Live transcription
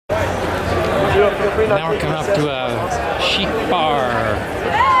Now we're coming up to a chic bar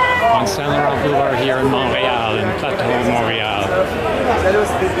on Saint Laurent Boulevard here in Montreal, in Plateau, Montreal.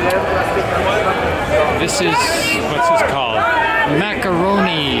 This is, what's this called?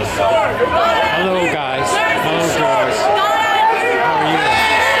 Macaroni. Hello guys. Hello girls. How are you?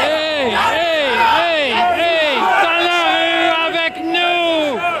 Hey, hey, hey, hey! Dans la rue avec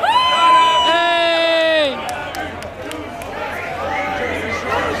nous! Hey!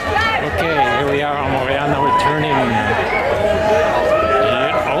 Okay, here we are on Montreal. Now we're turning.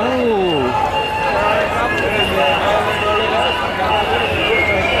 Yeah. Oh!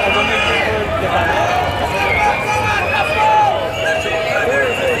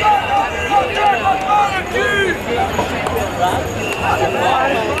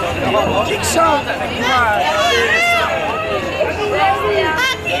 Qui chante avec moi?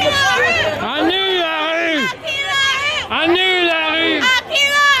 Annule la rue! Annule la rue!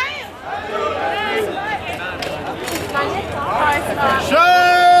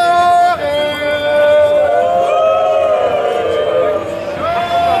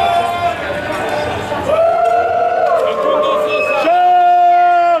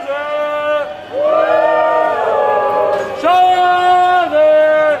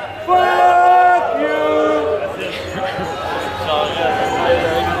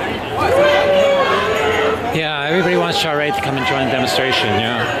 Yeah, everybody wants Charest to come and join the demonstration,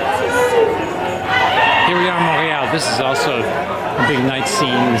 yeah. Here we are in Montreal. This is also a big night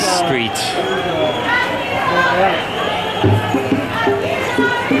scene street.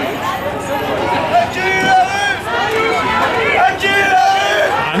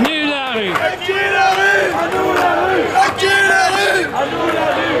 Annule la rue!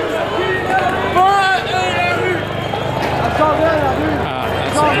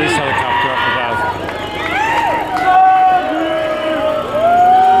 That's a police helicopter up above.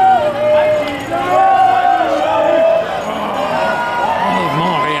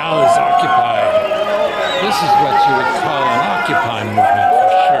 Montreal is occupied. This is what you would call an Occupy movement, for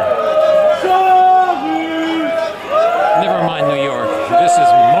sure. Never mind New York. This is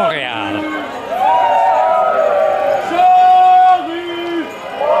Montreal.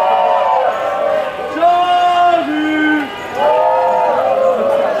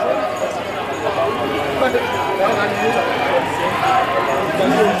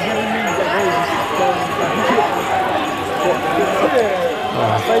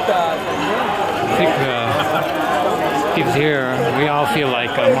 I think people here, we all feel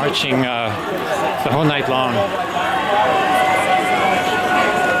like marching the whole night long.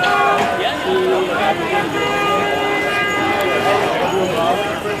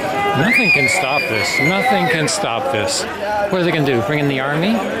 Nothing can stop this. Nothing can stop this. What are they going to do? Bring in the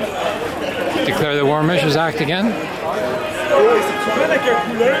army? Declare the War Measures Act again?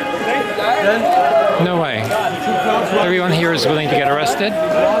 No way. Everyone here is willing to get arrested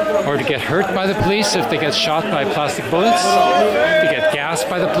or to get hurt by the police if they get shot by plastic bullets, to get gassed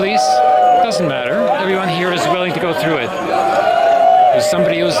by the police. Doesn't matter. Everyone here is willing to go through it. There's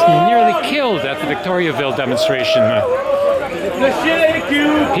somebody who was nearly killed at the Victoriaville demonstration.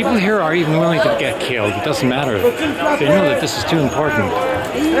 People here are even willing to get killed. It doesn't matter. They know that this is too important.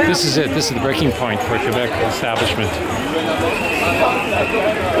 This is it. This is the breaking point for Quebec establishment.